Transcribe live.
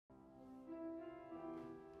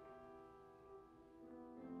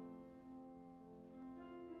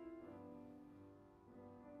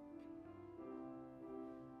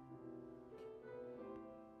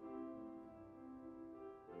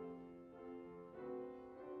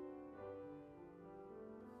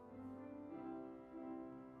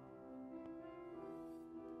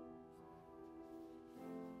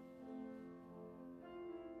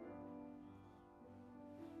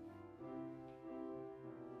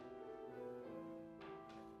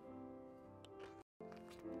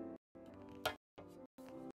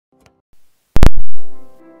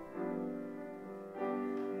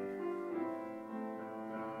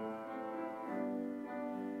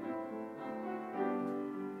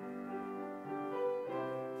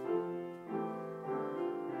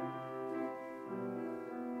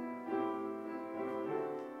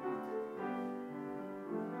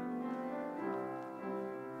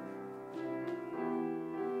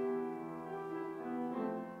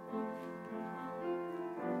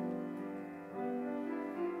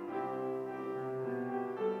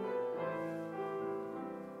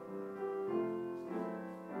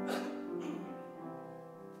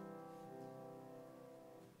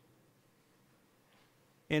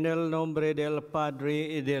En el nombre del Padre,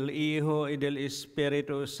 y del Hijo, y del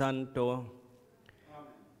Espíritu Santo.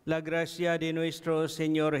 La gracia de nuestro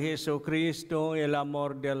Señor Jesucristo, el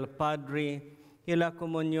amor del Padre y la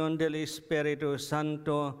comunión del Espíritu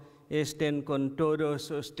Santo estén con todos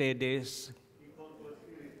ustedes.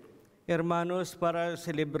 Hermanos, para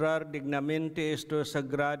celebrar dignamente estos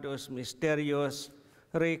sagrados misterios,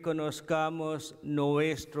 reconozcamos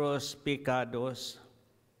nuestros pecados.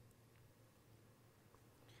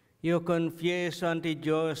 Yo confieso ante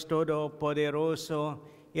Dios Todopoderoso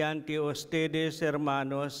y ante ustedes,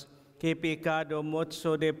 hermanos, que he pecado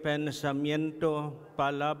mucho de pensamiento,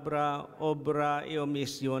 palabra, obra y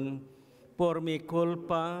omisión, por mi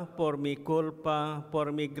culpa, por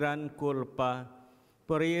mi gran culpa.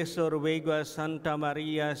 Por eso ruego a Santa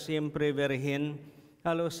María, siempre Virgen,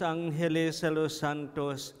 a los ángeles, a los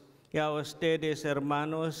santos, y a ustedes,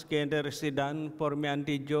 hermanos, que intercedan por mí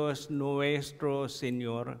ante Dios nuestro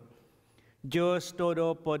Señor. Dios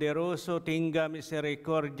Todopoderoso tenga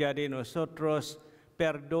misericordia de nosotros,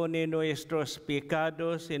 perdone nuestros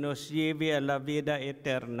pecados y nos lleve a la vida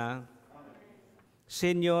eterna.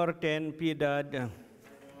 Señor, ten piedad.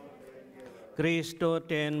 Cristo,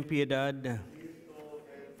 ten piedad.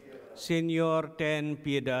 Señor, ten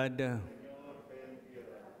piedad.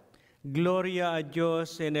 Gloria a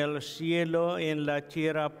Dios en el cielo, en la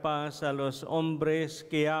tierra paz a los hombres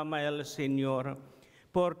que ama el Señor.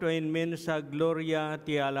 Por tu inmensa gloria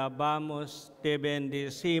te alabamos, te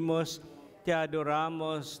bendecimos, te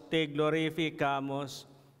adoramos, te glorificamos,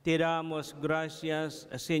 te damos gracias,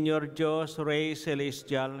 Señor Dios, Rey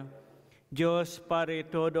celestial, Dios Padre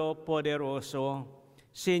Todopoderoso,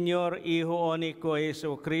 Señor Hijo único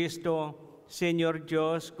Jesucristo, Señor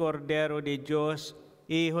Dios, Cordero de Dios,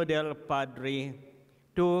 Hijo del Padre.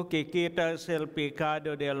 Tú que quitas el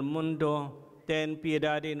pecado del mundo, ten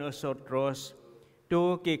piedad de nosotros.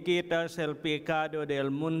 Tú que quitas el pecado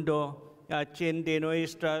del mundo, atiende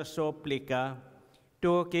nuestra súplica.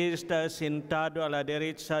 Tú que estás sentado a la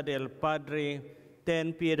derecha del Padre,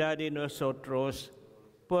 ten piedad de nosotros.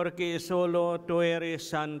 Porque solo tú eres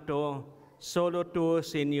santo, solo tú,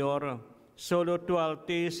 Señor, solo tú,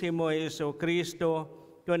 Altísimo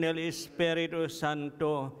Jesucristo, con el Espíritu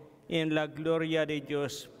Santo, en la gloria de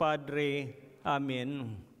Dios Padre.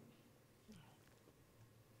 Amén.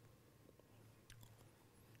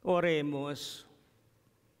 Oremos.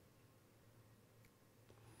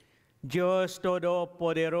 Dios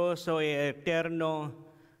Todopoderoso y Eterno,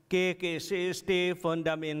 que quisiste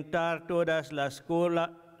fundamentar todas las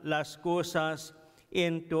cosas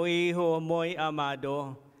en tu Hijo muy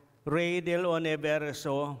amado, Rey del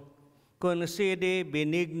Universo, concede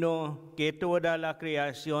benigno que toda la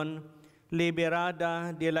creación,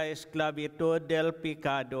 liberada de la esclavitud del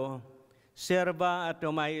pecado, sirva a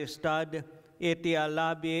tu majestad y te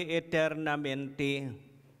alabe eternamente.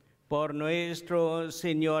 Por nuestro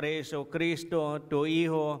Señor Jesucristo, tu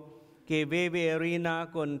Hijo, que vive y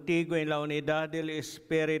reina contigo en la unidad del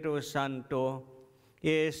Espíritu Santo, y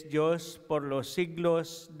es Dios por los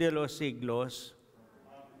siglos de los siglos.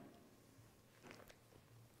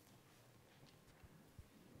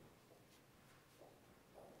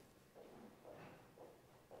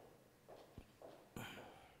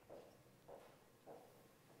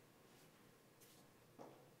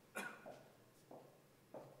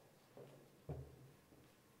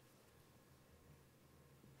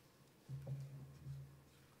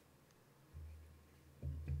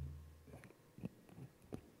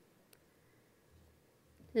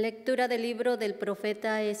 Lectura del libro del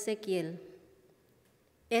profeta Ezequiel.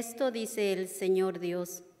 Esto dice el Señor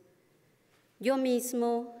Dios: Yo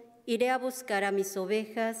mismo iré a buscar a mis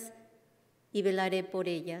ovejas y velaré por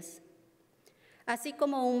ellas. Así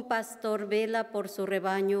como un pastor vela por su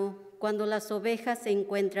rebaño cuando las ovejas se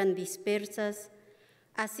encuentran dispersas,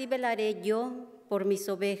 así velaré yo por mis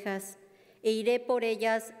ovejas e iré por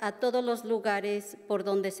ellas a todos los lugares por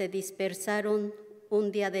donde se dispersaron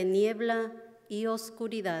un día de niebla y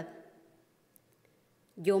oscuridad.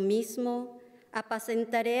 Yo mismo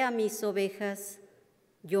apacentaré a mis ovejas,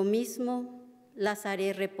 yo mismo las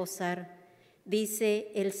haré reposar, dice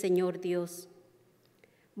el Señor Dios.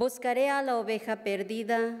 Buscaré a la oveja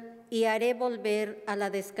perdida y haré volver a la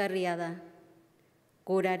descarriada.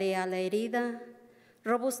 Curaré a la herida,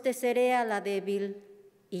 robusteceré a la débil,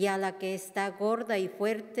 y a la que está gorda y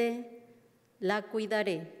fuerte, la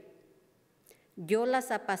cuidaré. Yo las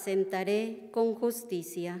apacentaré con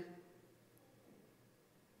justicia.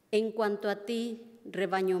 En cuanto a ti,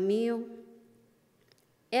 rebaño mío,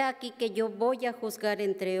 he aquí que yo voy a juzgar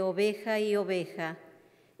entre oveja y oveja,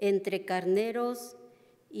 entre carneros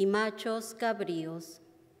y machos cabríos.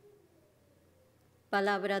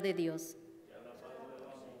 Palabra de Dios.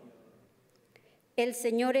 El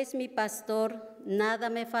Señor es mi pastor, nada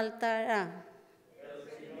me faltará.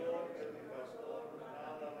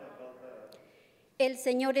 El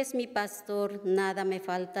Señor es mi pastor, nada me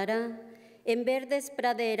faltará. En verdes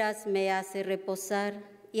praderas me hace reposar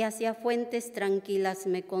y hacia fuentes tranquilas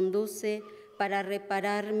me conduce para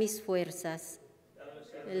reparar mis fuerzas.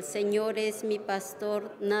 El Señor es mi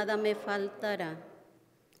pastor, nada me faltará.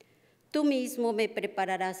 Tú mismo me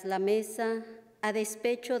prepararás la mesa a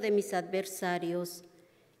despecho de mis adversarios.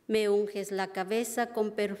 Me unges la cabeza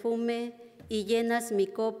con perfume y llenas mi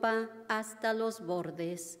copa hasta los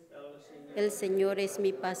bordes. El Señor es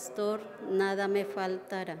mi pastor, nada me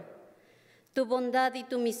faltará. Tu bondad y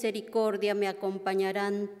tu misericordia me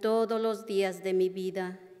acompañarán todos los días de mi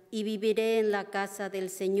vida y viviré en la casa del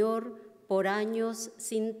Señor por años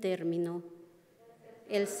sin término.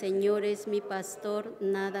 El Señor es mi pastor,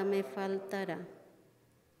 nada me faltará.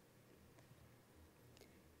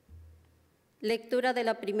 Lectura de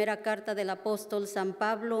la primera carta del apóstol San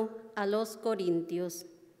Pablo a los Corintios.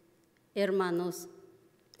 Hermanos,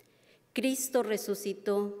 Cristo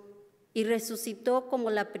resucitó y resucitó como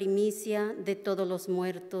la primicia de todos los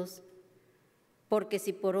muertos, porque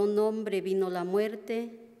si por un hombre vino la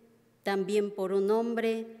muerte, también por un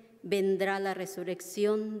hombre vendrá la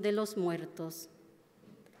resurrección de los muertos.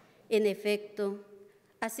 En efecto,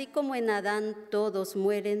 así como en Adán todos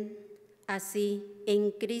mueren, así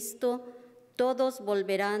en Cristo todos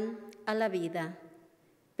volverán a la vida,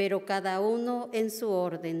 pero cada uno en su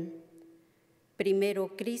orden.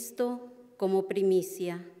 Primero Cristo como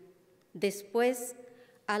primicia, después,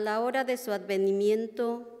 a la hora de su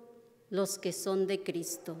advenimiento, los que son de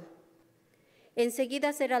Cristo.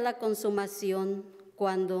 Enseguida será la consumación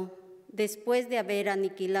cuando, después de haber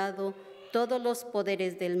aniquilado todos los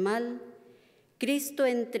poderes del mal, Cristo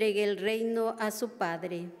entregue el reino a su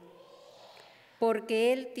Padre,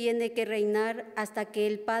 porque Él tiene que reinar hasta que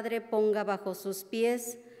el Padre ponga bajo sus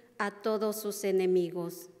pies a todos sus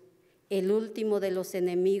enemigos. El último de los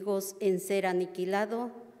enemigos en ser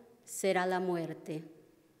aniquilado será la muerte.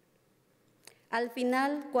 Al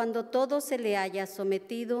final, cuando todo se le haya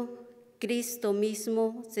sometido, Cristo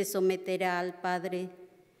mismo se someterá al Padre,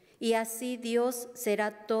 y así Dios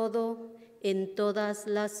será todo en todas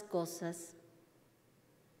las cosas.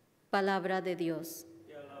 Palabra de Dios.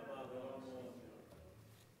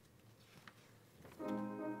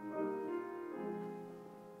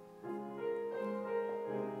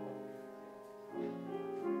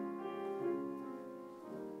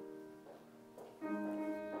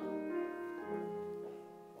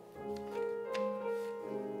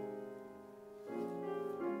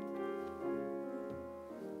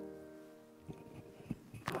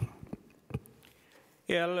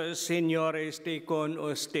 El Señor esté con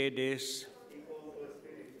ustedes.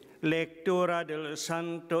 Lectura del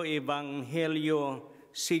Santo Evangelio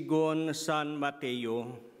según San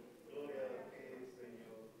Mateo.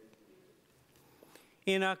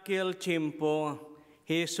 En aquel tiempo,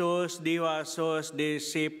 Jesús dijo a sus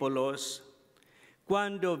discípulos: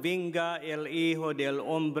 cuando venga el Hijo del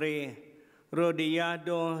Hombre,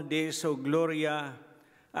 rodeado de su gloria,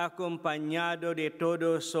 acompañado de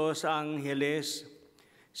todos sus ángeles,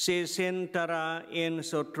 se sentará en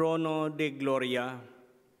su trono de gloria.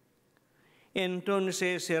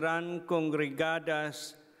 Entonces serán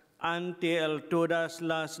congregadas ante él todas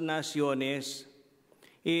las naciones,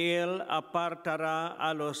 y él apartará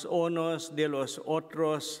a los unos de los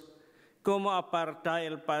otros, como aparta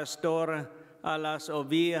el pastor a las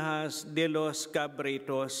ovejas de los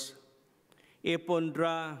cabritos, y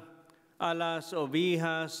pondrá a las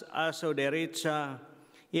ovejas a su derecha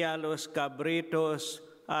y a los cabritos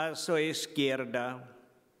a su izquierda.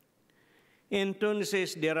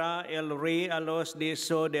 Entonces dirá el Rey a los de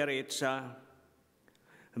su derecha: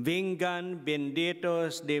 vengan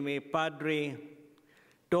benditos de mi Padre,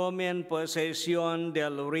 tomen posesión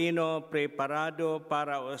del reino preparado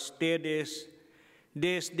para ustedes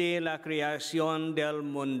desde la creación del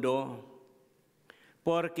mundo.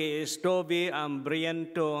 Porque estuve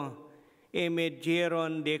hambriento y me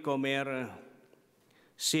dieron de comer,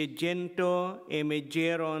 sediento y me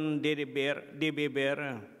dieron de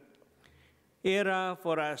beber. Era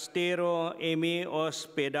forastero y me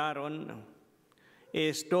hospedaron.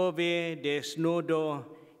 Estuve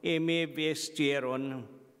desnudo y me vistieron.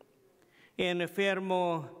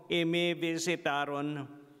 Enfermo y me visitaron.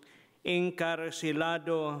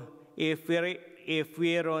 Encarcelado y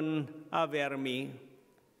fueron a verme.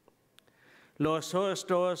 Los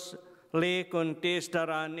justos le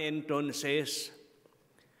contestarán entonces: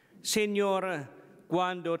 Señor,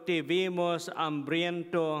 cuando te vimos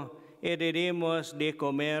hambriento y tenemos de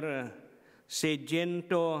comer,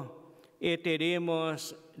 sediento y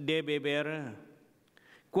tenemos de beber.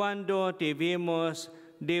 Cuando te vimos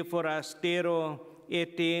de forastero y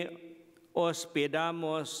te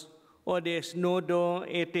hospedamos, o desnudo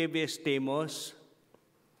y te vestimos.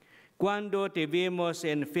 Cuando te vimos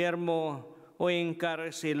enfermo o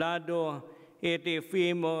encarcelado y te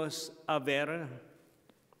fuimos a ver.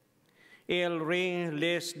 El rey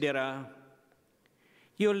les dirá: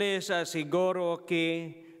 yo les aseguro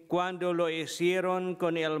que cuando lo hicieron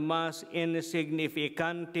con el más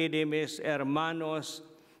insignificante de mis hermanos,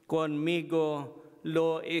 conmigo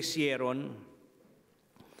lo hicieron.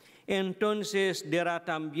 Entonces dirá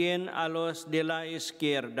también a los de la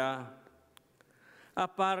izquierda: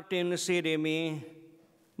 apártense de mí,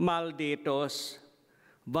 malditos,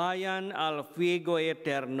 vayan al fuego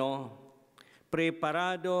eterno,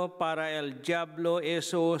 preparado para el diablo y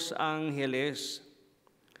sus ángeles.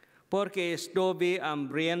 Porque estuve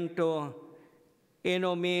hambriento y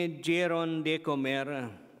no me dieron de comer,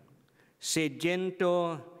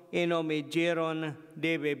 sediento y no me dieron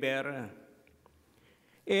de beber.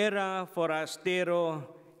 Era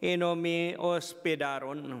forastero y no me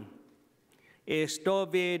hospedaron.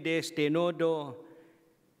 Estuve desnudo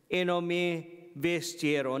y no me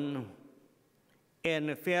vistieron.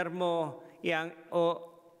 Enfermo y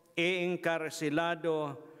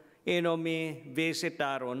encarcelado y no me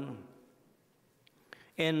visitaron.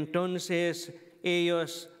 Entonces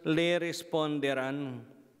ellos le responderán: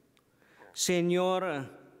 Señor,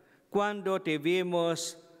 cuando te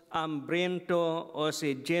vimos hambriento o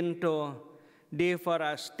sediento, de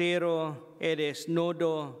forastero y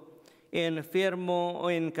desnudo, enfermo o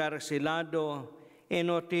encarcelado, y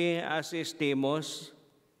no te asistimos.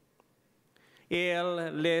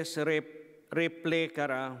 Él les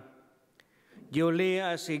replicará: yo le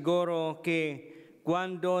aseguro que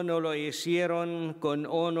cuando no lo hicieron con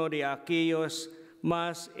uno de aquellos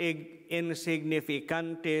más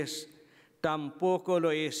insignificantes, tampoco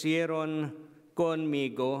lo hicieron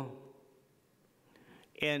conmigo.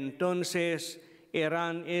 Entonces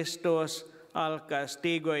irán estos al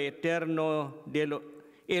castigo eterno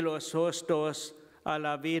y los justos a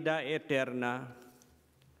la vida eterna.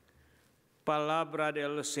 Palabra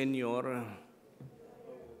del Señor.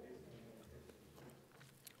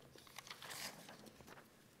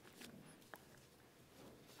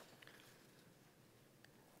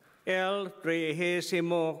 El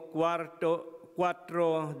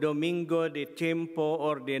 34º domingo de tiempo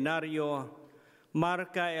ordinario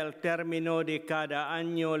marca el término de cada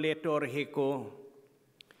año litúrgico.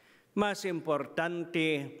 Más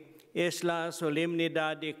importante es la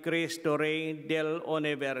solemnidad de Cristo Rey del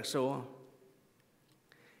Universo.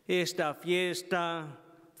 Esta fiesta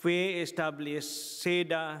fue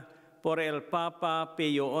establecida por el Papa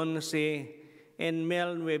Pío XI en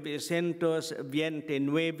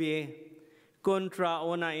 1929 contra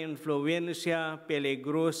una influencia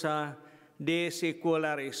peligrosa de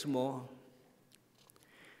secularismo.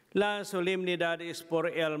 La solemnidad es por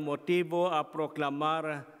el motivo a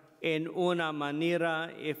proclamar en una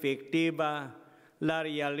manera efectiva la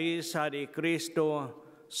realeza de Cristo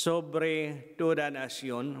sobre toda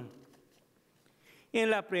nación. En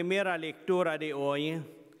la primera lectura de hoy,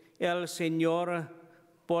 el Señor,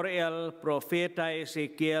 por el profeta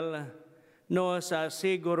Ezequiel, nos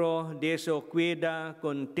aseguró de su cuidado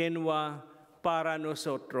continua para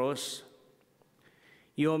nosotros.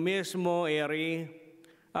 Yo mismo iré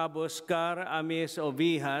a buscar a mis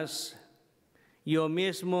ovejas, yo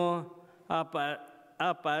mismo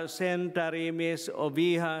apacentaré mis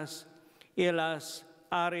ovejas y las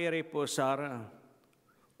haré reposar.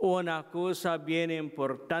 Una cosa bien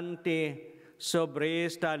importante sobre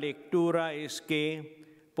esta lectura es que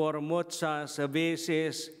por muchas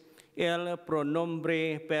veces el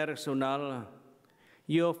pronombre personal,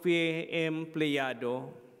 yo fui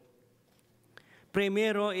empleado.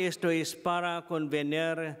 Primero, esto es para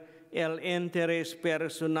convenir el interés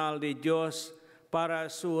personal de Dios para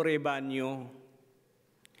su rebaño.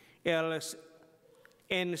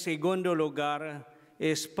 En segundo lugar,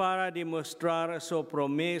 es para demostrar su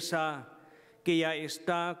promesa que ya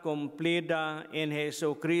está cumplida en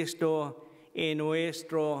Jesucristo en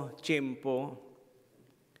nuestro tiempo.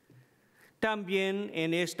 También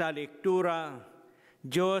en esta lectura,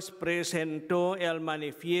 Dios presentó el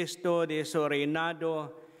manifiesto de su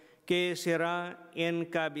reinado que será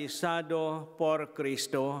encabezado por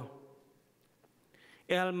Cristo.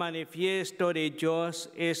 El manifiesto de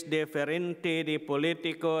Dios es diferente de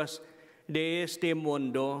políticos de este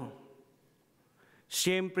mundo.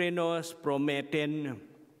 Siempre nos prometen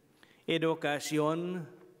educación,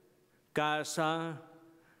 casa,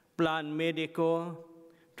 plan médico,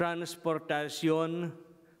 transportación,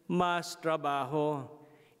 más trabajo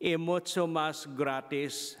y mucho más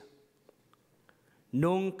gratis.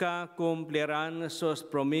 Nunca cumplirán sus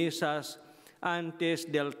promesas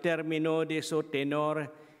antes del término de su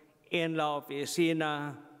tenor en la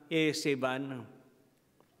oficina y se van.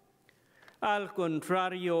 Al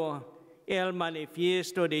contrario, el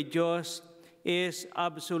manifiesto de Dios es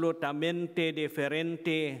absolutamente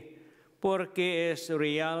diferente porque es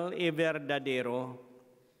real y verdadero.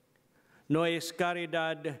 No es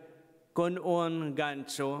caridad con un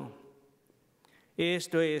gancho.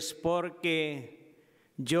 Esto es porque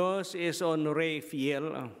Dios es un rey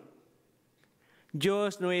fiel.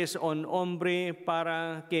 Dios no es un hombre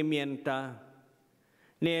para que mienta,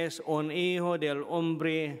 ni es un hijo del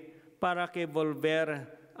hombre para que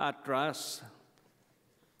volver atrás.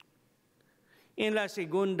 En la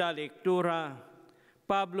segunda lectura,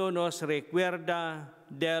 Pablo nos recuerda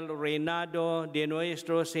del reinado de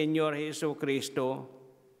nuestro Señor Jesucristo.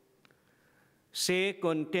 Se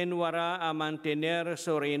continuará a mantener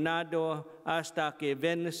su reinado hasta que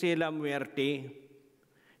vence la muerte,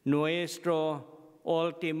 nuestro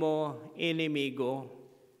último enemigo.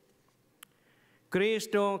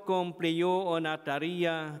 Cristo cumplió una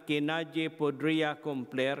tarea que nadie podría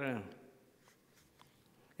cumplir,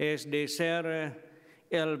 es decir,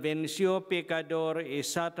 Él venció pecador y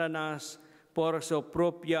Satanás por su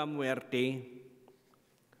propia muerte.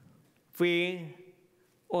 Fue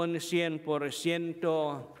un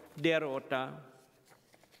 100% derrota.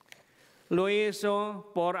 Lo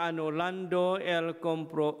hizo por anulando el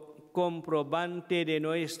comprobante de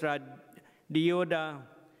nuestra deuda,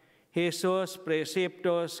 esos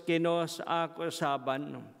preceptos que nos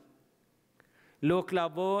acusaban. Lo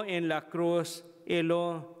clavó en la cruz y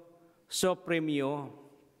lo suprimió.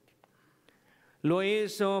 Lo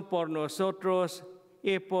hizo por nosotros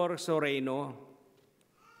y por su reino.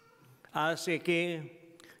 Así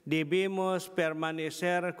que debemos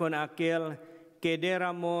permanecer con aquel que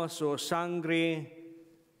derramó su sangre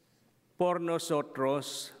por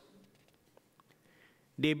nosotros.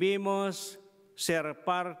 Debemos ser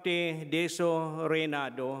parte de su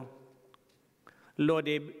reinado.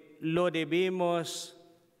 Lo debemos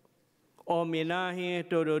homenaje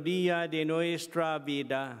todo día de nuestra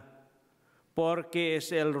vida, porque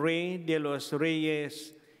es el Rey de los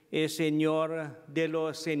reyes y Señor de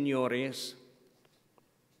los señores.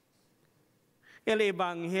 El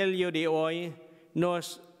Evangelio de hoy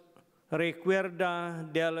nos recuerda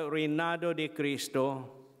del reinado de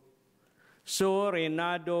Cristo. Su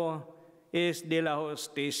reinado es de la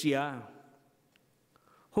justicia.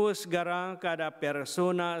 Juzgará cada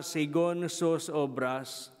persona según sus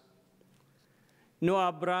obras. No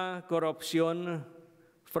habrá corrupción,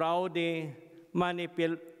 fraude,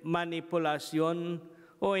 manipulación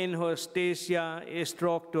o injusticia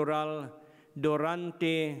estructural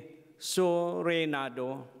durante su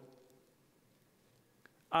reinado.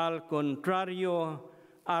 Al contrario,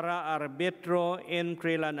 hará arbitrio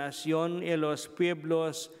entre la nación y los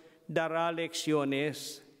pueblos, dará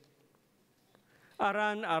lecciones.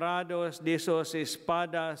 Harán arados de sus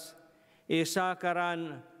espadas y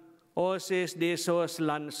sacarán hoces de sus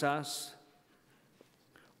lanzas.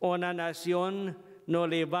 Una nación no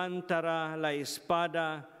levantará la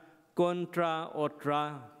espada contra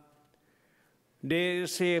otra.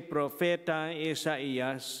 Dice profeta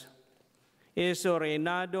Isaías, y su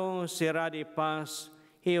reinado será de paz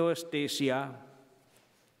y justicia.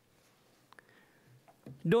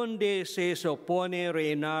 ¿Dónde se supone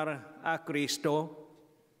reinar a Cristo?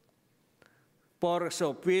 Por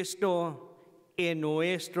supuesto, en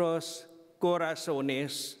nuestros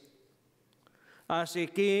corazones. Así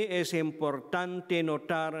que es importante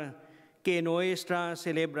notar que nuestra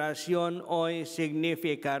celebración hoy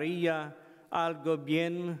significaría algo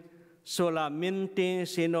bien solamente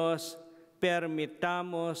si nos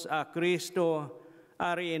permitamos a Cristo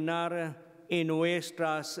a reinar en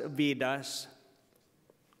nuestras vidas.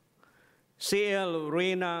 Si Él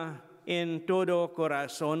reina en todo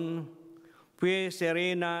corazón, pues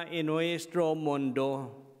reina en nuestro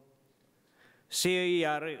mundo. Si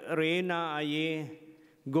ella reina allí,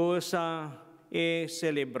 goza y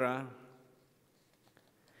celebra.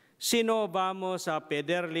 Si no, vamos a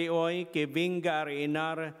pedirle hoy que venga a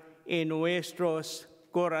reinar en nuestros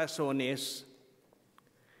corazones.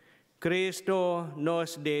 Cristo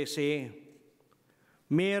nos dice,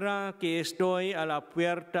 mira que estoy a la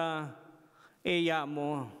puerta y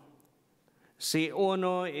llamo. Si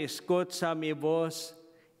uno escucha mi voz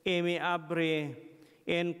y me abre,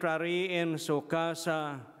 entraré en su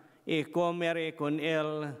casa y comeré con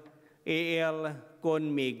él y él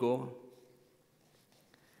conmigo.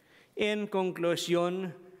 En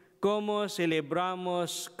conclusión, como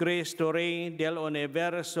celebramos Cristo Rey del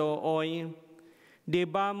Universo hoy,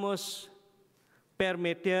 debamos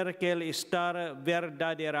permitir que Él estar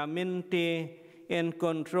verdaderamente en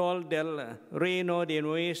control del reino de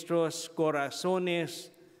nuestros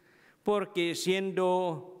corazones, porque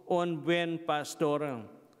siendo un buen pastor,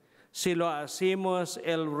 si lo hacemos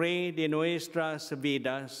el Rey de nuestras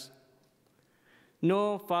vidas,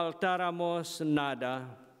 no faltáramos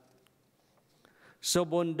nada. Su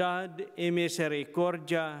bondad y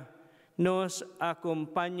misericordia nos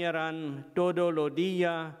acompañarán todo los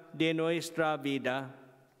días de nuestra vida.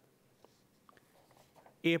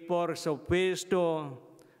 Y por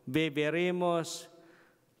supuesto, viviremos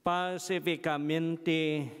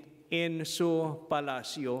pacíficamente en su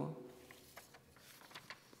palacio.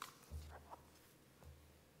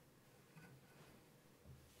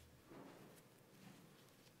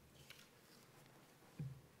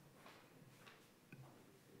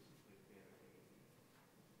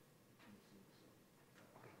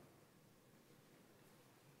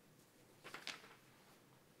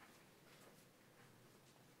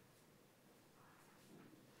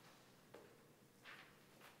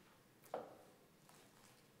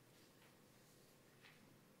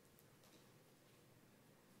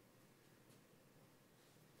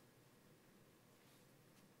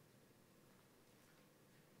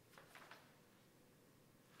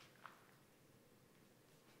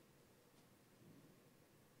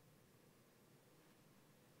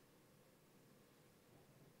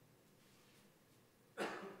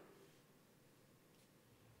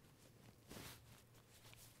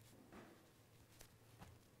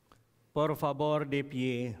 Por favor, de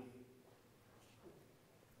pie.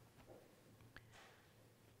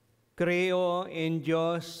 Creo en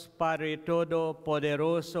Dios, Padre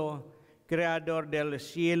Todopoderoso, Creador del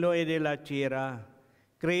cielo y de la tierra.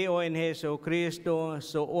 Creo en Jesucristo,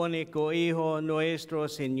 su único Hijo, nuestro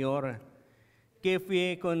Señor, que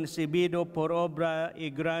fue concebido por obra y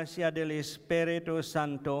gracia del Espíritu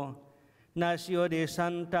Santo, nació de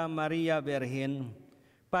Santa María Virgen,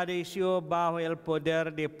 padeció bajo el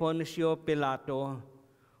poder de Poncio Pilato,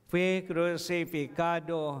 fue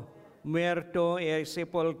crucificado, muerto y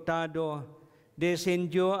sepultado,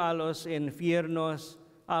 descendió a los infiernos,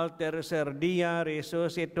 al tercer día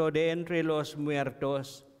resucitó de entre los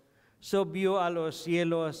muertos, subió a los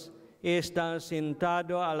cielos, está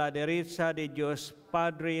sentado a la derecha de Dios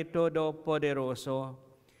Padre Todopoderoso.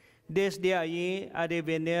 Desde allí ha de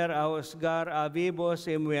venir a juzgar a vivos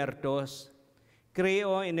y muertos.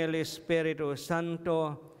 Creo en el Espíritu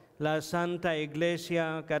Santo, la Santa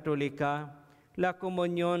Iglesia Católica, la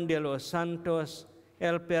comunión de los santos,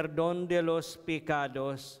 el perdón de los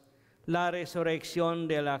pecados, la resurrección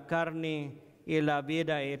de la carne y la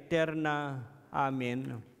vida eterna.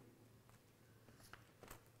 Amén.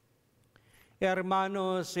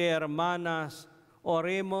 Hermanos y hermanas,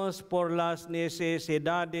 oremos por las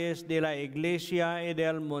necesidades de la Iglesia y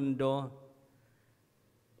del mundo,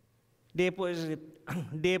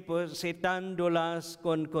 depositándolas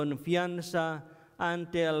con confianza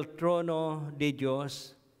ante el trono de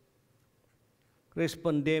Dios.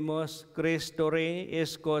 Respondemos: Cristo Rey,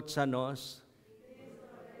 escúchanos.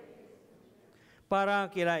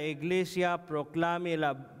 Para que la Iglesia proclame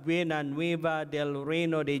la buena nueva del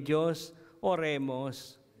reino de Dios,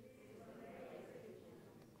 oremos.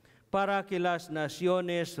 Para que las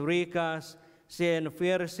naciones ricas se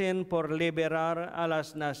esfuercen por liberar a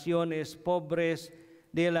las naciones pobres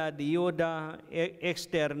de la deuda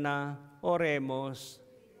externa, oremos.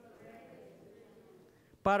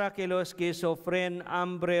 Para que los que sufren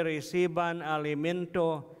hambre reciban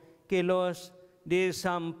alimento, que los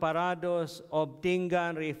desamparados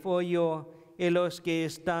obtengan refugio y los que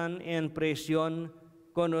están en prisión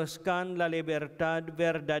conozcan la libertad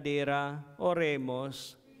verdadera,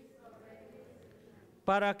 oremos.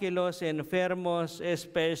 Para que los enfermos,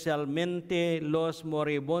 especialmente los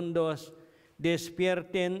moribundos,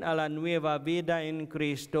 despierten a la nueva vida en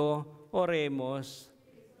Cristo, oremos.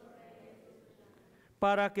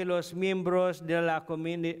 Para que los miembros de la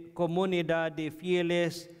comunidad de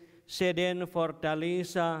fieles se den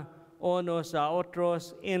fortaleza unos a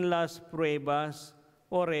otros en las pruebas,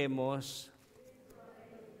 oremos.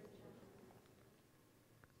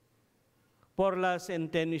 Por las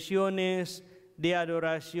intenciones de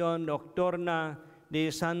adoración nocturna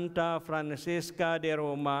de Santa Francisca de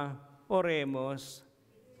Roma, oremos.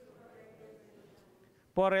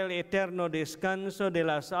 Por el eterno descanso de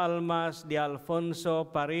las almas de Alfonso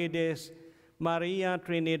Paredes, María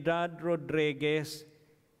Trinidad Rodríguez,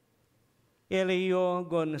 Elio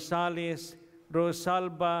González,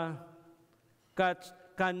 Rosalba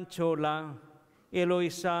Canchola,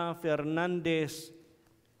 Eloisa Fernández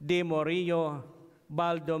de Morillo,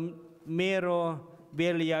 Baldomero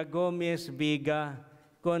Villagómez Viga,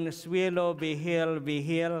 Consuelo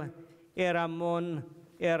Vigil, Ramón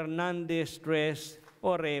Hernández Tres.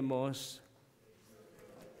 Oremos.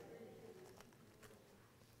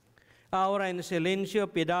 Ahora en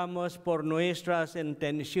silencio pidamos por nuestras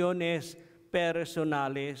intenciones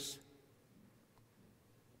personales.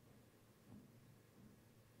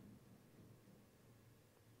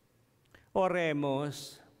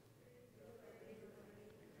 Oremos.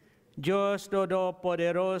 Dios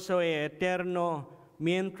Todopoderoso y Eterno,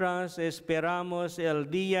 mientras esperamos el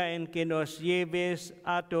día en que nos lleves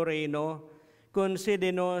a tu reino,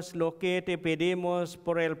 concédenos lo que te pedimos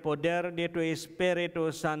por el poder de tu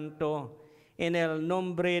Espíritu Santo, en el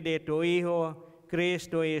nombre de tu Hijo,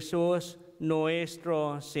 Cristo Jesús,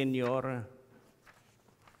 nuestro Señor.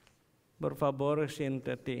 Por favor,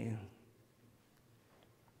 siéntate.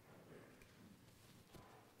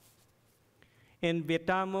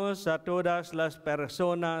 Invitamos a todas las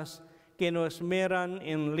personas que nos miran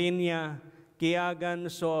en línea que hagan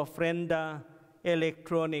su ofrenda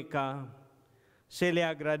electrónica. Se le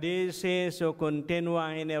agradece su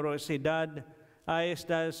continua generosidad a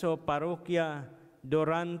esta su parroquia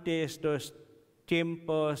durante estos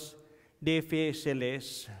tiempos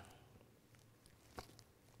difíciles.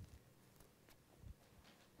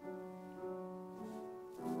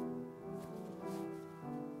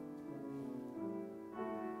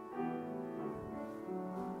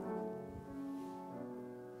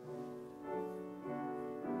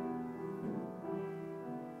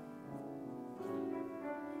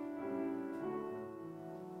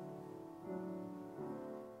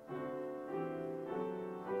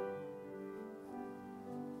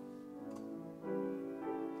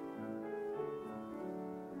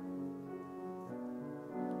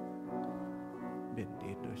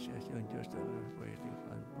 Bendito sea Señor Dios de los jueces,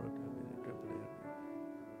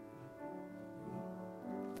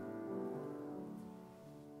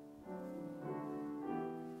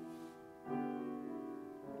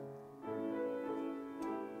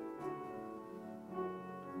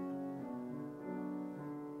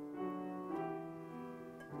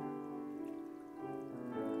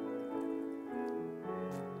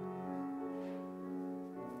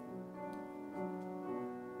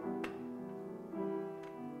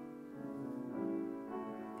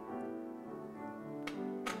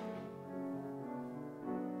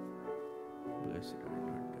 Blessed are you,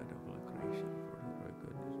 Lord God of all creation, for thy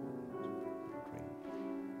goodness and train,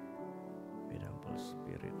 with humble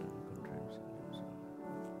spirit and contrite in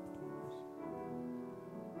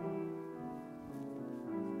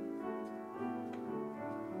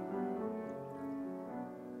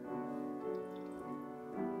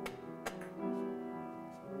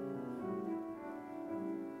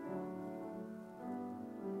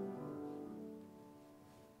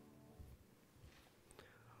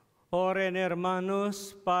Oren,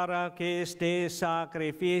 hermanos, para que este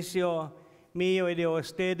sacrificio mío y de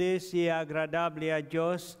ustedes sea agradable a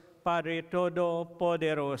Dios, Padre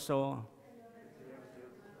Todopoderoso.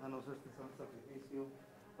 Danos este santo sacrificio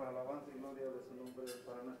para la alabanza y gloria de su nombre,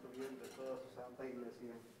 para nuestro bien de toda su santa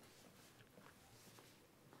iglesia.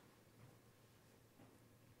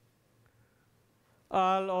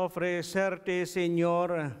 Al ofrecerte,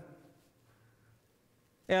 Señor,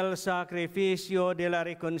 el sacrificio de la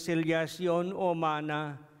reconciliación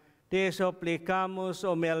humana, te suplicamos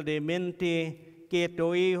humildemente que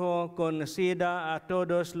tu Hijo conceda a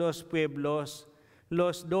todos los pueblos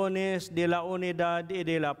los dones de la unidad y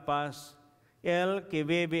de la paz, el que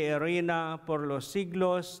vive y reina por los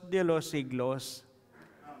siglos de los siglos.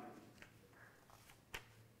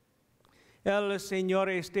 El Señor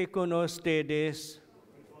esté con ustedes.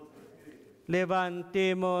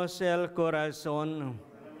 Levantemos el corazón.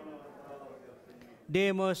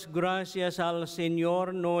 Demos gracias al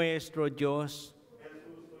Señor nuestro Dios.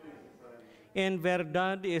 En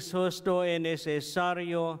verdad es justo y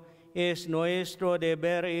necesario, es nuestro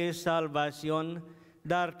deber y salvación,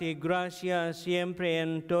 darte gracias siempre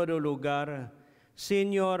en todo lugar.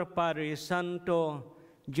 Señor Padre Santo,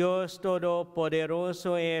 Dios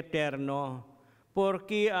Todopoderoso y Eterno,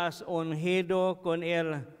 porque has ungido con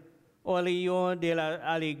el óleo de la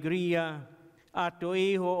alegría a tu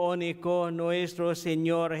Hijo único, nuestro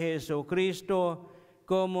Señor Jesucristo,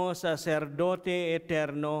 como sacerdote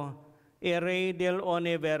eterno y Rey del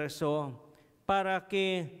universo, para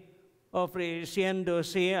que,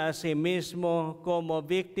 ofreciéndose a sí mismo como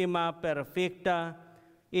víctima perfecta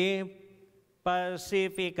y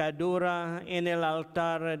pacificadora en el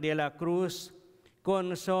altar de la cruz,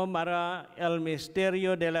 consumará el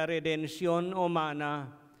misterio de la redención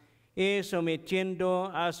humana y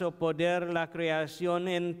sometiendo a su poder la creación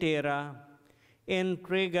entera,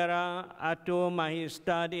 entregará a tu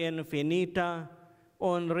majestad infinita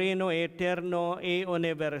un reino eterno y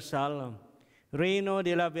universal, reino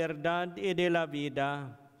de la verdad y de la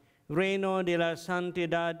vida, reino de la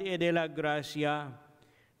santidad y de la gracia,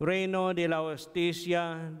 reino de la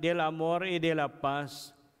justicia, del amor y de la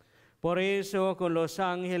paz. Por eso, con los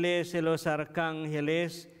ángeles y los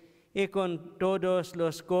arcángeles y con todos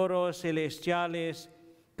los coros celestiales,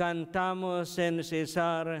 cantamos sin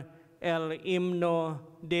cesar el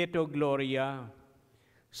himno de tu gloria.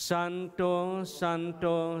 Santo,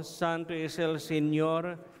 santo, santo es el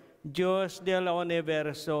Señor, Dios del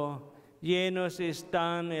universo. Llenos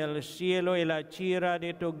están el cielo y la tierra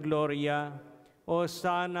de tu gloria.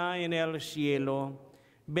 Hosana en el cielo.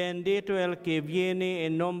 Bendito el que viene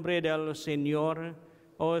en nombre del Señor.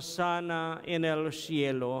 Hosana en el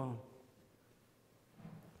cielo.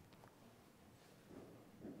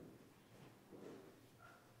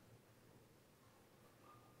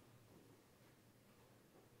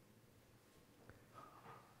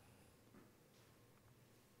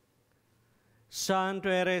 Santo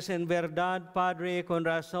eres en verdad, Padre, con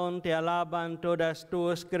razón te alaban todas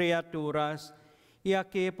tus criaturas. Y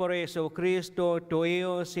aquí por Jesucristo, tu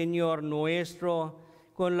Hijo, Señor nuestro,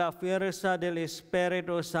 con la fuerza del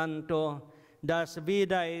Espíritu Santo, das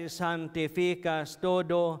vida y santificas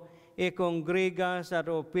todo, y congregas a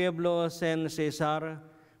tu pueblo sin cesar,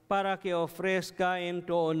 para que ofrezca en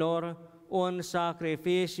tu honor un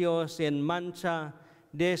sacrificio sin mancha,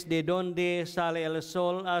 desde donde sale el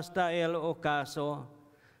sol hasta el ocaso.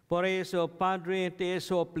 Por eso, Padre, te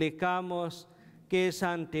suplicamos que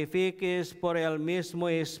santifiques por el mismo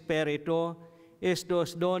Espíritu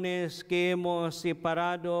estos dones que hemos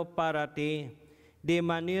separado para ti, de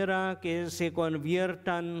manera que se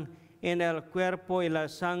conviertan en el cuerpo y la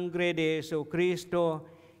sangre de Jesucristo,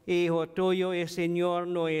 Hijo tuyo y Señor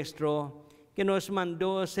nuestro, que nos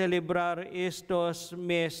mandó celebrar estos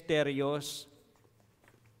misterios.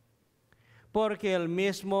 Porque él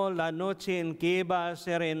mismo, la noche en que iba a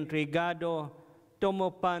ser entregado,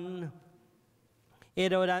 tomó pan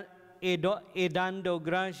y dando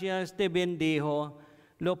gracias te bendijo,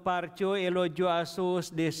 lo partió y lo dio a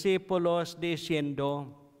sus discípulos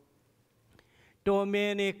diciendo: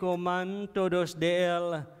 Tomen y coman todos de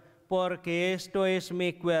él, porque esto es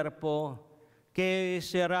mi cuerpo, que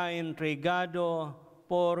será entregado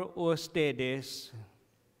por ustedes.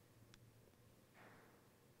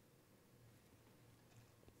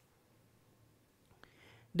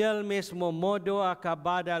 Del mismo modo,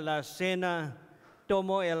 acabada la cena,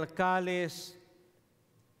 tomó el cáliz,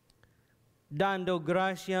 dando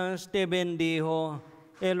gracias, te bendijo,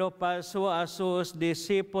 y lo pasó a sus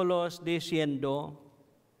discípulos diciendo: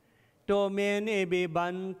 Tomen y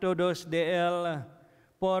beban todos de él,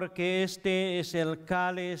 porque este es el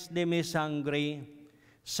cáliz de mi sangre,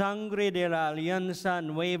 sangre de la alianza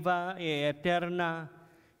nueva y eterna,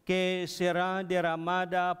 que será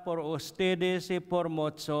derramada por ustedes y por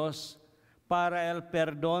muchos para el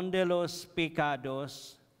perdón de los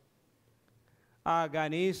pecados.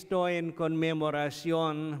 Hagan esto en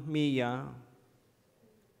conmemoración mía.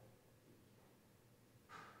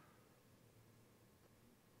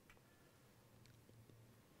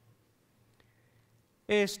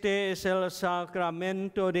 Este es el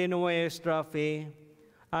sacramento de nuestra fe.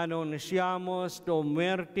 Anunciamos tu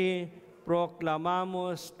muerte,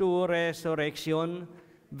 proclamamos tu resurrección.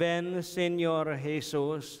 Ven, Señor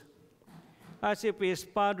Jesús. Así pues,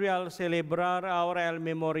 Padre, al celebrar ahora el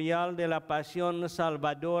memorial de la pasión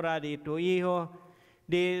salvadora de tu Hijo,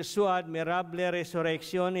 de su admirable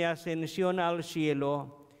resurrección y ascensión al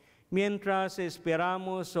cielo, mientras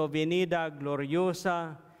esperamos su venida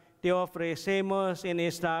gloriosa, te ofrecemos en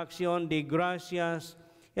esta acción de gracias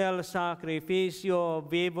el sacrificio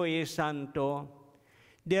vivo y santo.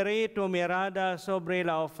 Dirige tu mirada sobre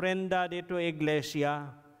la ofrenda de tu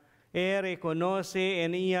iglesia y reconoce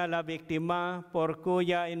en ella la víctima por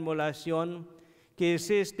cuya inmolación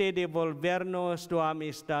quisiste devolvernos tu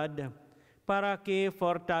amistad, para que,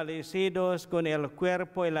 fortalecidos con el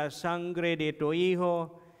cuerpo y la sangre de tu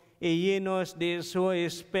Hijo y llenos de su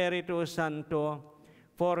Espíritu Santo,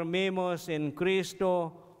 formemos en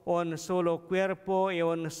Cristo un solo cuerpo y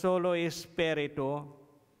un solo espíritu.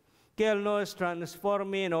 Que Él nos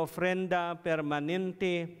transforme en ofrenda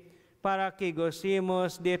permanente para que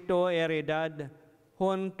gocemos de tu heredad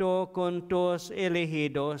junto con tus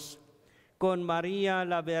elegidos, con María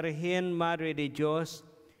la Virgen Madre de Dios,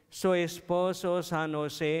 su esposo San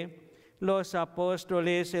José, los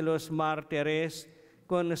apóstoles y los mártires,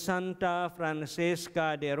 con Santa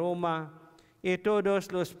Francesca de Roma y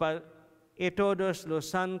todos los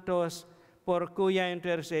santos, por cuya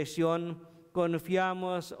intercesión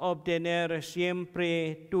confiamos obtener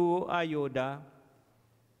siempre tu ayuda.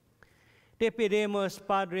 Te pedimos,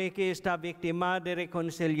 Padre, que esta víctima de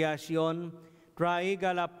reconciliación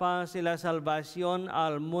traiga la paz y la salvación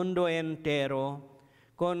al mundo entero.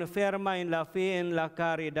 Confirma en la fe y en la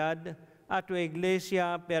caridad a tu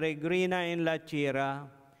iglesia peregrina en la tierra,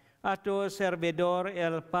 a tu servidor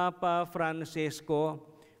el Papa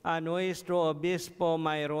Francisco, a nuestro obispo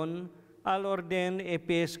Mayrón, al orden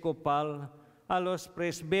episcopal, a los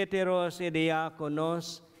presbíteros y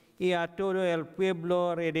diáconos, y a todo el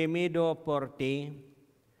pueblo redimido por ti.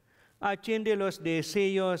 Atiende los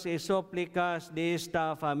deseos y súplicas de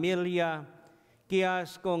esta familia que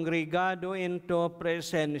has congregado en tu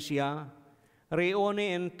presencia.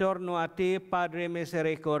 Reúne en torno a ti, Padre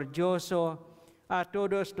misericordioso, a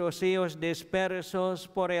todos tus hijos dispersos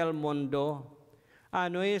por el mundo, a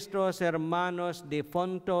nuestros hermanos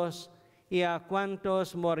difuntos y a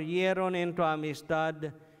cuantos murieron en tu amistad,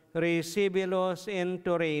 recíbelos en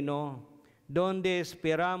tu reino, donde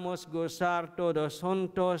esperamos gozar todos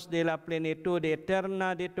juntos de la plenitud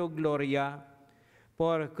eterna de tu gloria.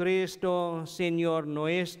 Por Cristo, Señor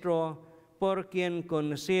nuestro, por quien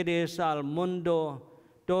concedes al mundo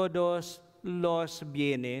todos los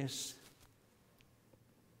bienes.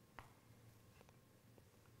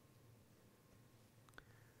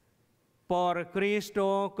 Por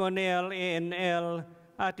Cristo, con Él y en Él,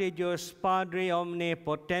 a ti Dios Padre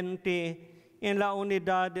omnipotente, en la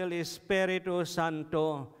unidad del Espíritu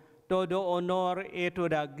Santo, todo honor y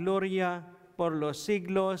toda gloria por los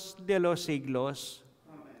siglos de los siglos.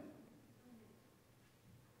 Amén.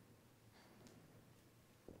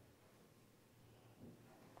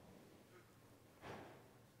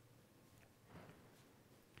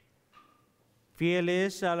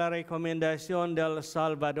 Fieles a la recomendación del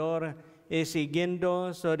Salvador y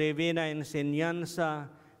siguiendo su divina enseñanza,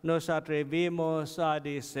 nos atrevimos a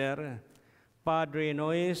decir: Padre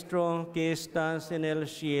nuestro que estás en el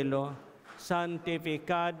cielo,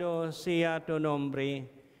 santificado sea tu nombre.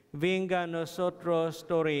 Venga a nosotros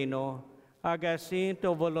tu reino. Hágase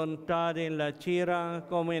tu voluntad en la tierra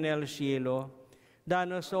como en el cielo.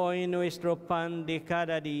 Danos hoy nuestro pan de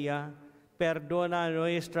cada día. Perdona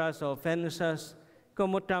nuestras ofensas,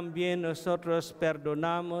 como también nosotros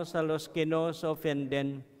perdonamos a los que nos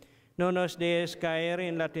ofenden. No nos dejes caer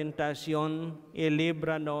en la tentación y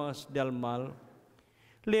líbranos del mal.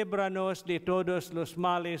 Líbranos de todos los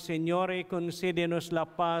males, Señor, y concédenos la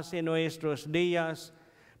paz en nuestros días,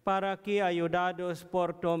 para que, ayudados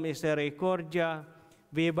por tu misericordia,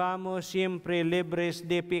 vivamos siempre libres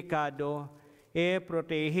de pecado y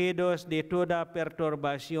protegidos de toda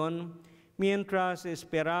perturbación, mientras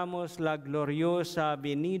esperamos la gloriosa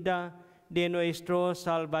venida de nuestro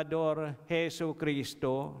Salvador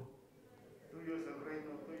Jesucristo. Tuyo es el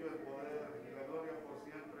reino, tuyo el poder y la gloria por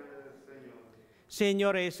siempre, Señor.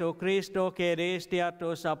 Señor Jesucristo, que diste a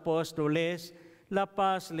tus apóstoles, la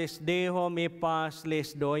paz les dejo, mi paz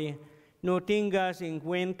les doy. No tengas en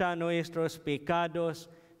cuenta nuestros pecados,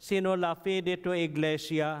 sino la fe de tu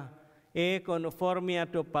iglesia, y conforme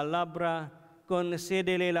a tu palabra,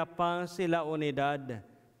 concédele la paz y la unidad,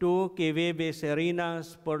 tú que vives y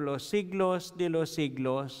reinas por los siglos de los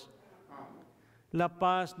siglos. Amén. La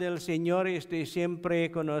paz del Señor esté siempre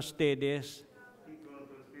con ustedes. Y con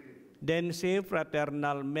tu espíritu. Dense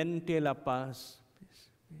fraternalmente la paz.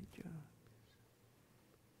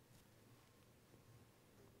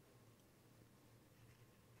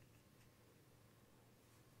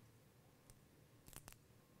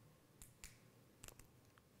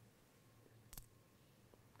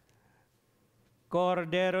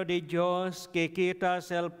 Cordero de Dios, que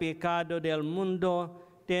quitas el pecado del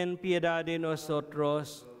mundo, ten piedad de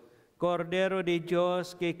nosotros. Cordero de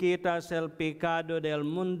Dios, que quitas el pecado del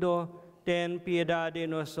mundo, ten piedad de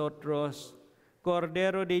nosotros.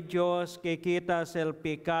 Cordero de Dios, que quitas el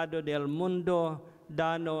pecado del mundo,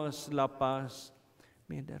 danos la paz.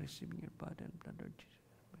 May the receiving your pardon, blood of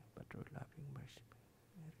Jesus, but through loving mercy.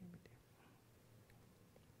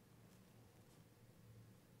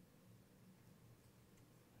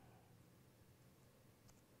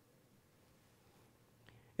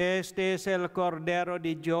 Este es el Cordero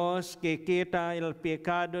de Dios que quita el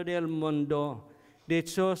pecado del mundo.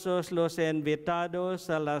 Dichosos los invitados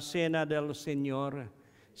a la cena del Señor.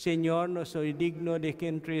 Señor, no soy digno de que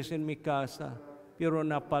entres en mi casa, pero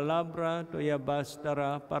una palabra tuya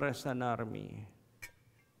bastará para sanarme.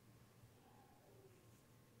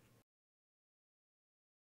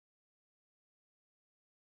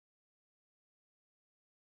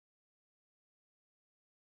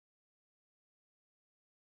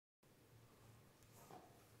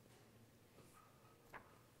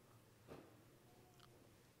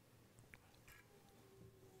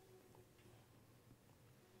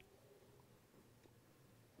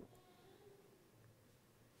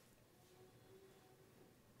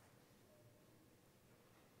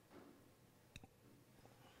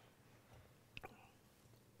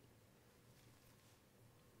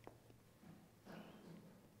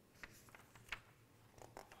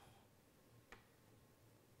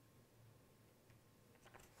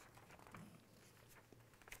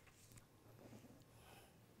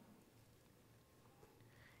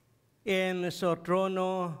 En su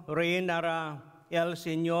trono reinará el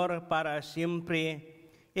Señor para siempre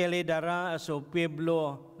y le dará a su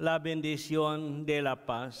pueblo la bendición de la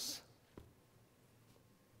paz.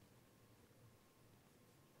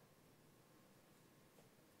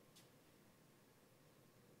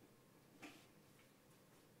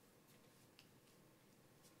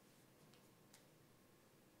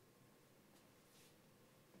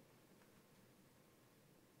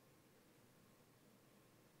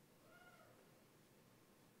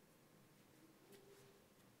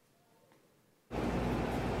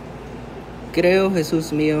 Creo,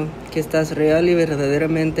 Jesús mío, que estás real y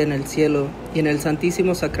verdaderamente en el cielo y en el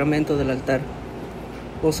santísimo sacramento del altar.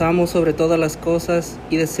 Os amo sobre todas las cosas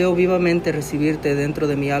y deseo vivamente recibirte dentro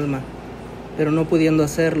de mi alma, pero no pudiendo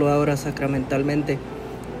hacerlo ahora sacramentalmente,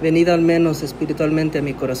 venid al menos espiritualmente a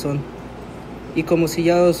mi corazón. Y como si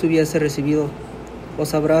ya os hubiese recibido,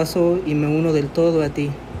 os abrazo y me uno del todo a ti.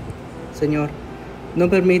 Señor, no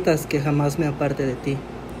permitas que jamás me aparte de ti.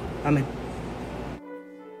 Amén.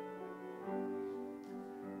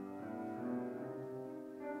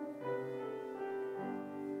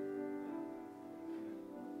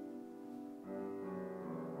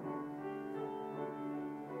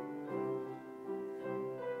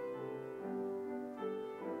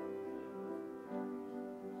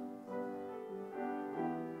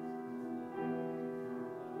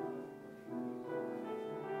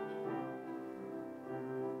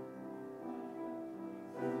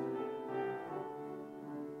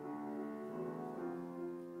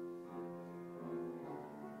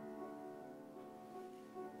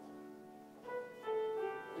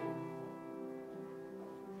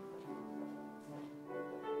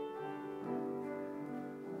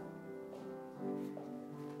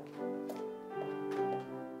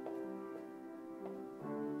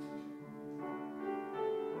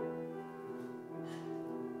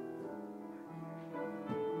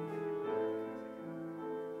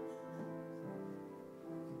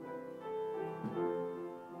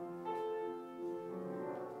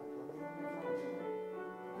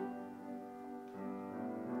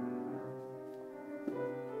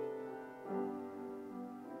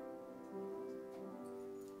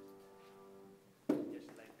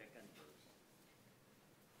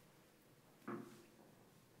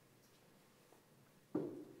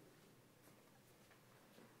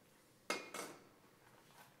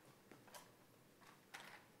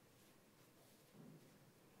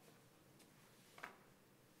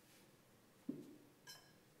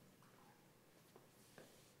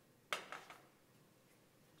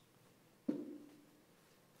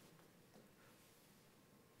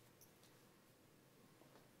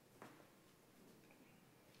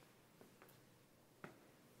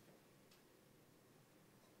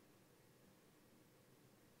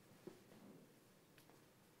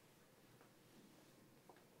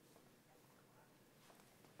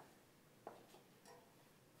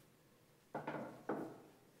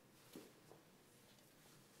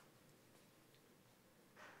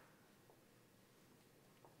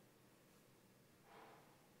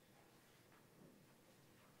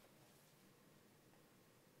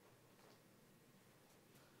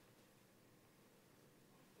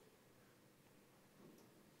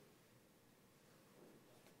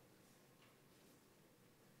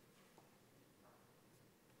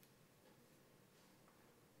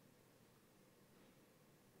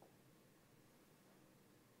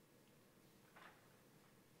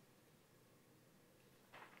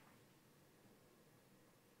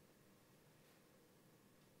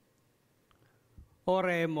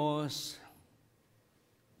 Oremos.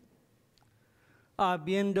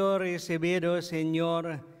 Habiendo recibido,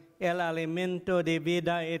 Señor, el alimento de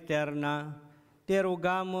vida eterna, te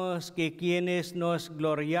rogamos que quienes nos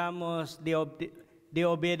gloriamos de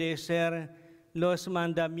obedecer los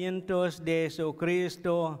mandamientos de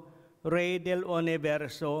Jesucristo, Rey del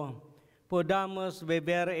Universo, podamos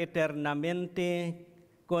vivir eternamente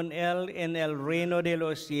con Él en el reino de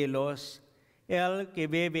los cielos, Él que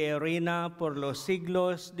vive y reina por los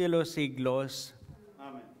siglos de los siglos.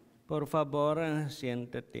 Amén. Por favor,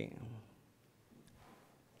 siéntate.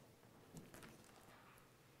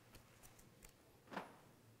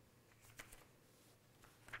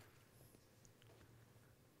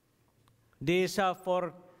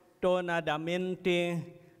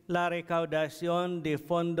 Desafortunadamente, la recaudación de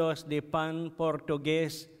fondos de pan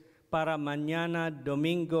portugués para mañana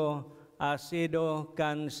domingo ha sido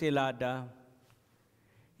cancelada.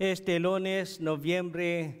 Este lunes,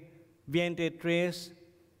 noviembre 23,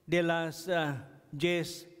 de las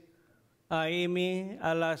 10 a.m.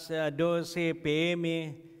 a las 12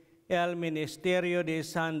 p.m., el Ministerio de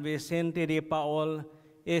San Vicente de Paul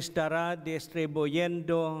estará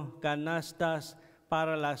distribuyendo canastas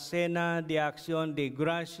para la cena de acción de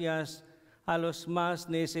gracias a los más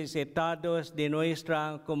necesitados de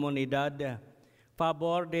nuestra comunidad.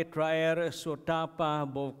 Favor de traer su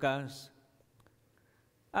tapabocas.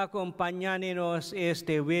 Acompáñanos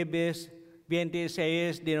este jueves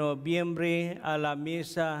 26 de noviembre a la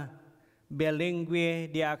misa bilingüe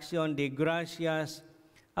de acción de gracias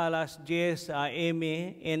a las 10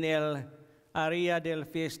 a.m. en el área del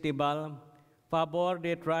festival. Favor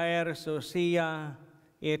de traer su silla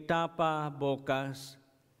y tapabocas.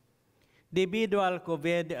 Debido al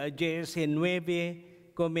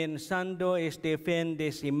COVID-19, comenzando este fin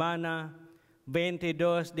de semana,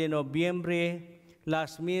 22 de noviembre,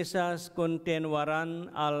 las misas continuarán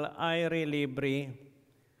al aire libre.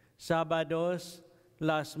 Sábados,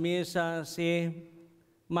 las misas se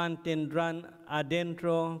mantendrán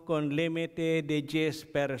adentro con límite de 10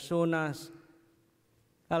 personas.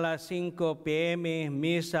 A las 5 p.m.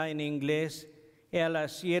 misa en inglés y a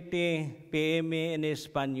las 7 p.m. en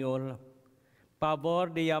español.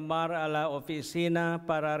 Favor de llamar a la oficina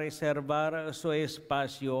para reservar su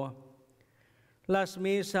espacio. La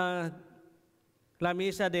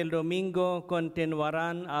misa del domingo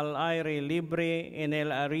continuarán al aire libre en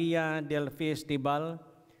el área del festival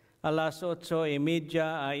a las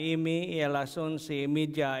 8:30 a.m. y a las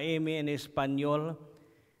 11:30 a.m. en español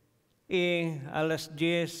y a las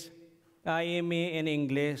 10 a.m. en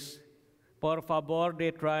inglés. Por favor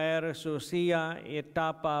de traer su silla y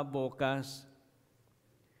tapabocas.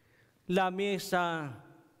 La misa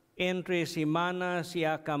entre semanas se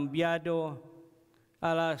ha cambiado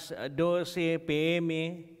a las 12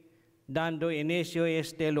 p.m., dando inicio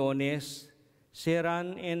este lunes.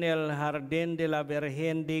 Serán en el Jardín de la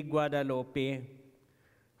Virgen de Guadalupe.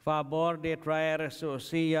 Favor de traer su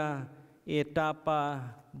silla y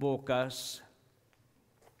tapabocas.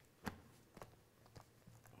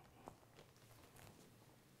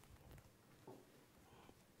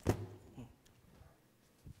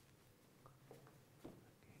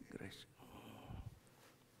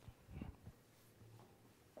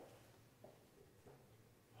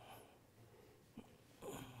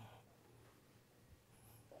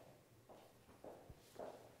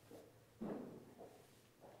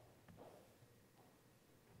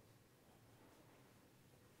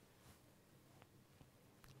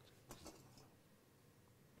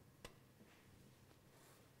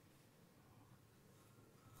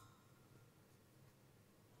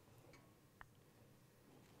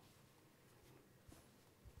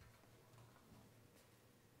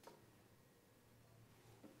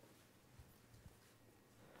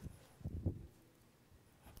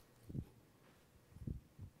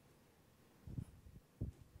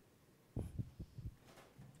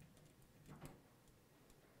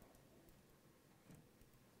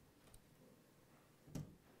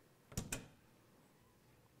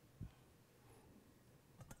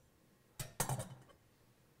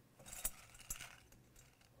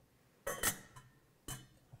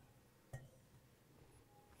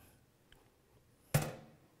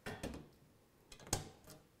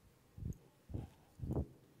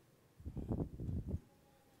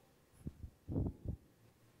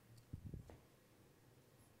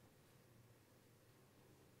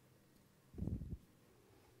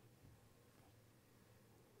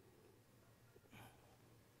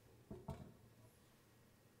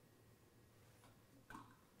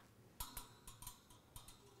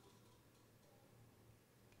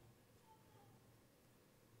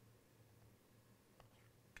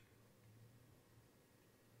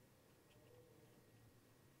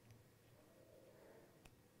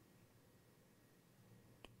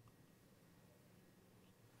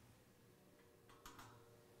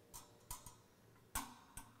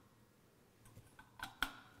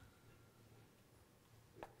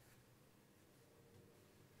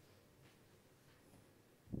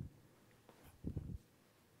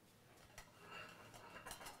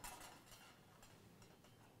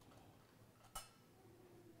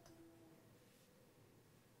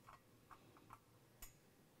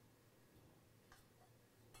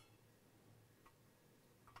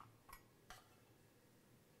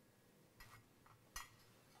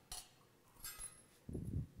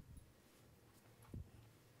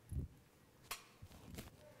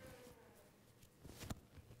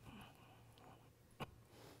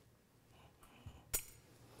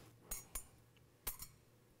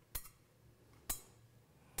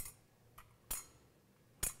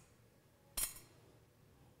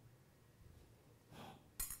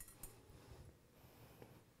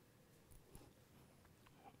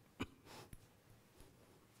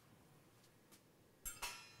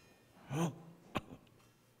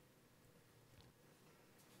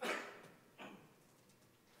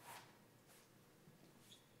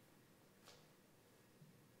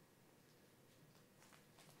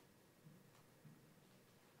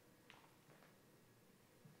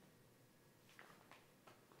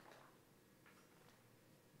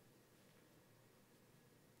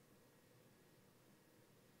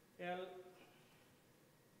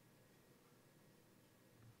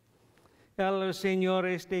 El Señor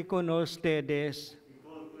esté con ustedes.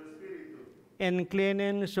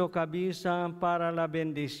 Inclinen su cabeza para la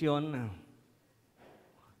bendición.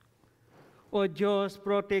 Oh Dios,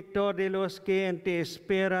 protector de los que en te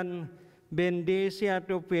esperan, bendice a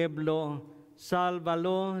tu pueblo,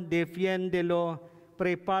 sálvalo, defiéndelo,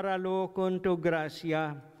 prepáralo con tu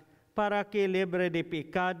gracia, para que libre de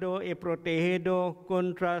pecado y protegido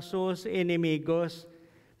contra sus enemigos,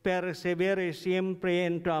 persevere siempre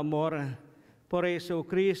en tu amor. Por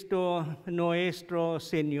Jesucristo nuestro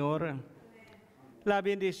Señor. La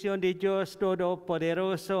bendición de Dios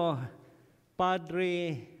Todopoderoso,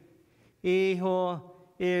 Padre,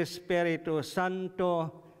 Hijo y Espíritu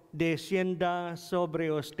Santo, descienda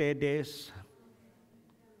sobre ustedes.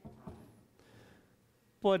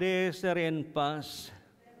 Podéis ser en paz.